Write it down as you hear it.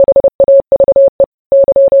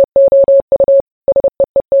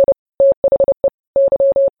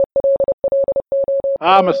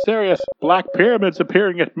Mysterious black pyramids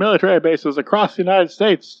appearing at military bases across the United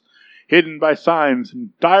States, hidden by signs and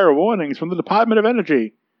dire warnings from the Department of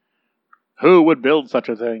Energy. Who would build such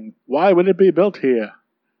a thing? Why would it be built here?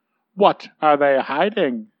 What are they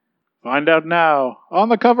hiding? Find out now on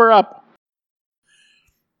the Coverup.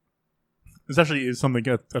 This actually is something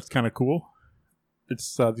that's kind of cool.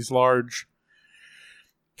 It's these large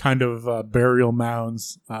kind of burial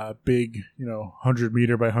mounds, big, 100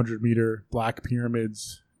 meter by 100 meter black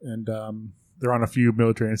pyramids, and they're on a few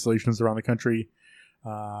military installations around the country,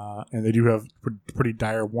 and they do have pretty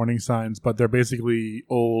dire warning signs, but they're basically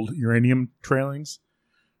old uranium tailings,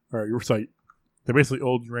 they're basically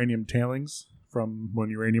old uranium tailings from when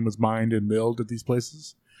uranium was mined and milled at these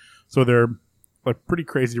places. So they're like pretty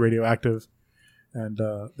crazy radioactive, and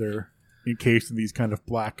they're encased in these kind of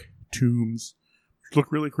black tombs, which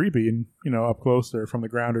look really creepy and, up close or from the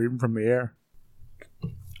ground or even from the air.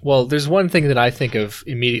 Well, there's one thing that I think of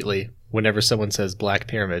immediately whenever someone says black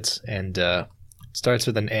pyramids, and it starts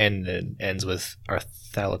with an N and ends with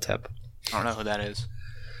Arthalatep. I don't know who that is.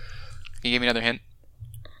 Can you give me another hint?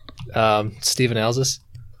 Stephen Alzis.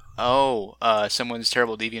 Oh, someone's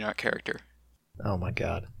terrible DeviantArt character. Oh my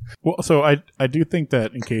god. Well, so I do think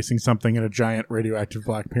that encasing something in a giant radioactive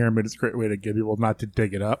black pyramid is a great way to get people not to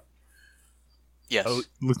dig it up. Yes. At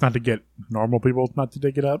least not to get normal people not to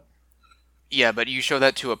dig it up. Yeah, but you show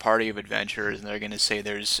that to a party of adventurers and they're going to say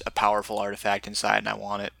there's a powerful artifact inside and I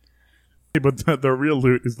want it. But the real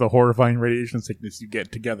loot is the horrifying radiation sickness you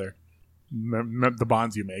get together. The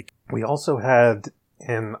bonds you make. We also had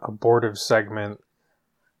in a abortive segment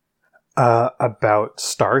about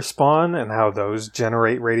star spawn and how those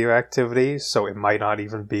generate radioactivity, so it might not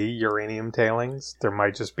even be uranium tailings. There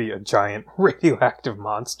might just be a giant radioactive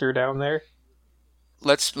monster down there.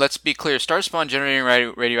 Let's be clear. Star spawn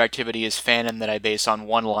generating radioactivity is fanon that I base on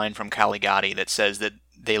one line from Caligari that says that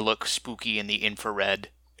they look spooky in the infrared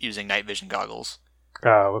using night vision goggles.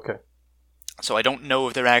 Oh, okay. So I don't know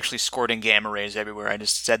if they're actually squirting gamma rays everywhere. I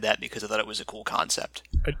just said that because I thought it was a cool concept.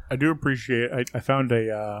 I do appreciate. I found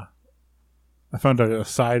a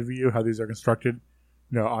side view how these are constructed,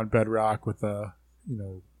 on bedrock with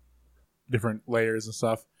different layers and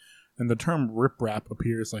stuff. And the term riprap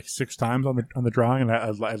appears like 6 times on the drawing, and I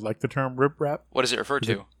like the term riprap. What does it refer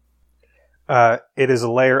to? It is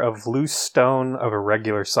a layer of loose stone of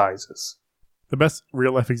irregular sizes. The best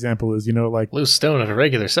real life example is loose stone of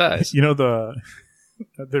irregular size. The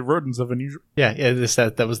rodents of unusual. Yeah.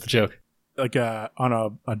 That was the joke. Like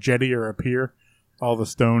on a jetty or a pier, all the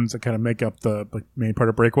stones that kind of make up the main part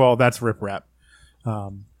of breakwall. That's riprap.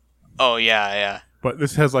 Oh yeah. But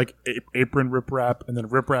this has like apron riprap and then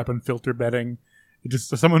riprap and filter bedding. It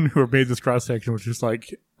just someone who made this cross section was just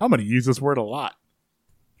like, I'm going to use this word a lot.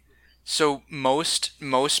 So most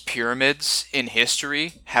pyramids in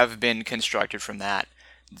history have been constructed from that.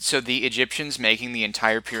 So the Egyptians making the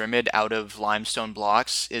entire pyramid out of limestone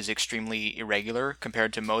blocks is extremely irregular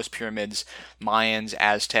compared to most pyramids, Mayans,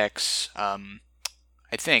 Aztecs, I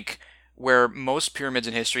think, where most pyramids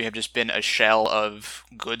in history have just been a shell of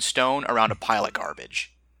good stone around a pile of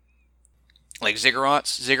garbage. Like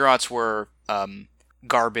ziggurats. Ziggurats were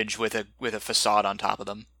garbage with a facade on top of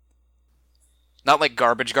them. Not like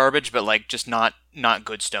garbage, but like just not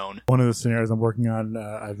good stone. One of the scenarios I'm working on,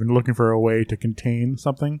 I've been looking for a way to contain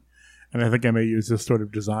something, and I think I may use this sort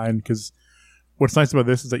of design, because what's nice about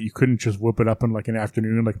this is that you couldn't just whip it up in like an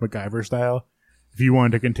afternoon, like MacGyver style. If you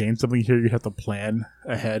wanted to contain something here, you'd have to plan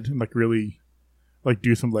ahead and like really like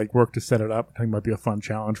do some legwork to set it up. I think it might be a fun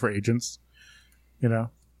challenge for agents,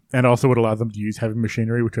 and also would allow them to use heavy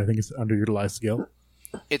machinery, which I think is an underutilized skill.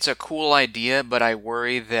 It's a cool idea, but I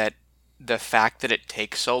worry that the fact that it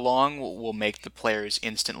takes so long will make the players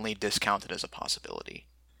instantly discount it as a possibility.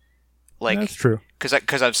 Like, that's true.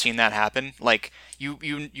 Because I've seen that happen. Like you've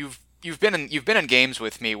been in games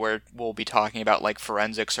with me where we'll be talking about like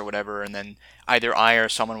forensics or whatever, and then either I or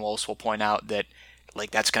someone else will point out that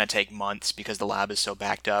like that's going to take months because the lab is so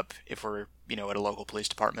backed up if we're at a local police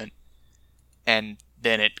department, and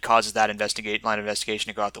then it causes that line of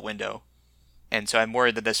investigation to go out the window. And so I'm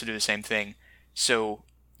worried that this would do the same thing. So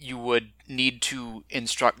you would need to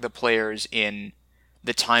instruct the players in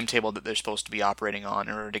the timetable that they're supposed to be operating on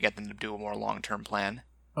in order to get them to do a more long-term plan.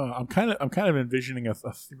 I'm kind of envisioning a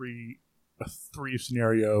three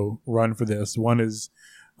scenario run for this. One is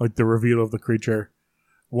like the reveal of the creature.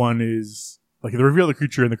 One is like the reveal of the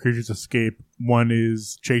creature and the creature's escape. One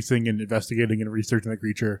is chasing and investigating and researching the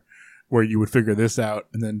creature, where you would figure this out.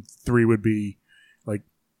 And then 3 would be like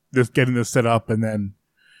this, getting this set up and then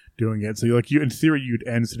doing it. So in theory, you'd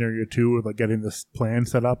end scenario 2 with like getting this plan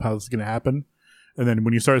set up, how this is going to happen. And then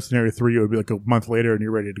when you start scenario 3, it would be like a month later and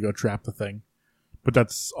you're ready to go trap the thing. But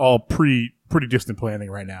that's all pretty distant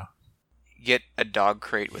planning right now. Get a dog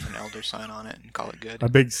crate with an elder sign on it and call it good. A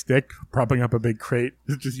big stick propping up a big crate.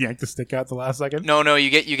 Just yank the stick out the last second. No, you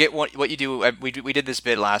get what you do. We did this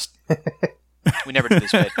bit last. We never did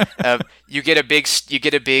this bit. You get a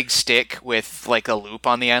big stick with like a loop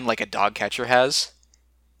on the end, like a dog catcher has,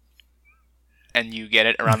 and you get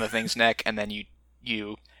it around the thing's neck, and then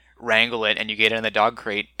you wrangle it, and you get it in the dog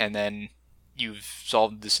crate, and then you've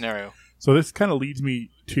solved the scenario. So this kind of leads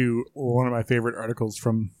me to one of my favorite articles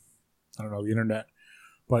from, I don't know, the internet.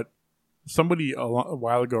 But somebody a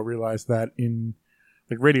while ago realized that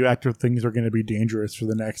radioactive things are going to be dangerous for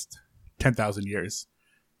the next 10,000 years.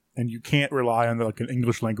 And you can't rely on an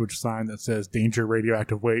English language sign that says danger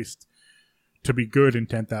radioactive waste to be good in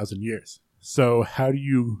 10,000 years. So how do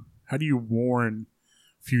you warn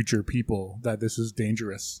future people that this is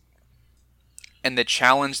dangerous? And the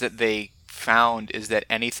challenge that they found is that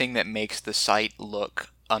anything that makes the site look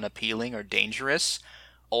unappealing or dangerous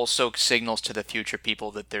also signals to the future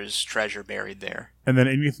people that there's treasure buried there. And then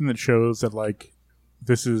anything that shows that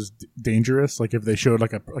this is dangerous, like if they showed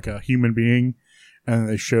like a human being and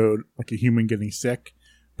they showed like a human getting sick,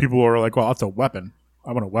 people are like, well, that's a weapon.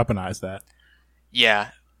 I want to weaponize that.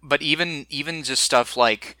 Yeah, but even just stuff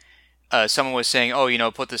like someone was saying,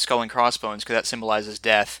 oh, put the skull and crossbones because that symbolizes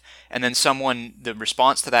death. And then the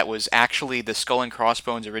response to that was actually the skull and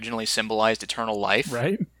crossbones originally symbolized eternal life.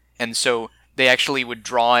 Right. And so they actually would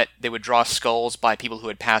draw it. They would draw skulls by people who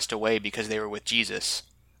had passed away because they were with Jesus.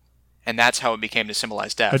 And that's how it became to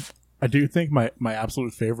symbolize death. I do think my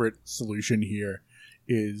absolute favorite solution here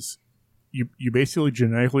is you basically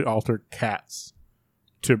genetically alter cats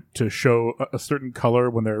to show a certain color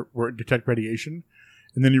when they detect radiation.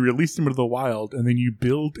 And then you release them into the wild, and then you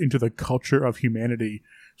build into the culture of humanity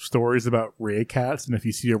stories about RAYCATs, and if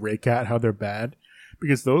you see a RAYCAT, how they're bad.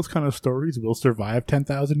 Because those kind of stories will survive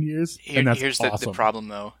 10,000 years, and that's here's awesome. The problem,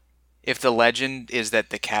 though. If the legend is that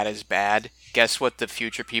the cat is bad, guess what the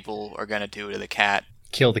future people are going to do to the cat?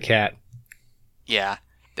 Kill the cat. Yeah,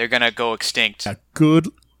 they're going to go extinct. Yeah, good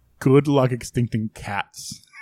luck extincting cats.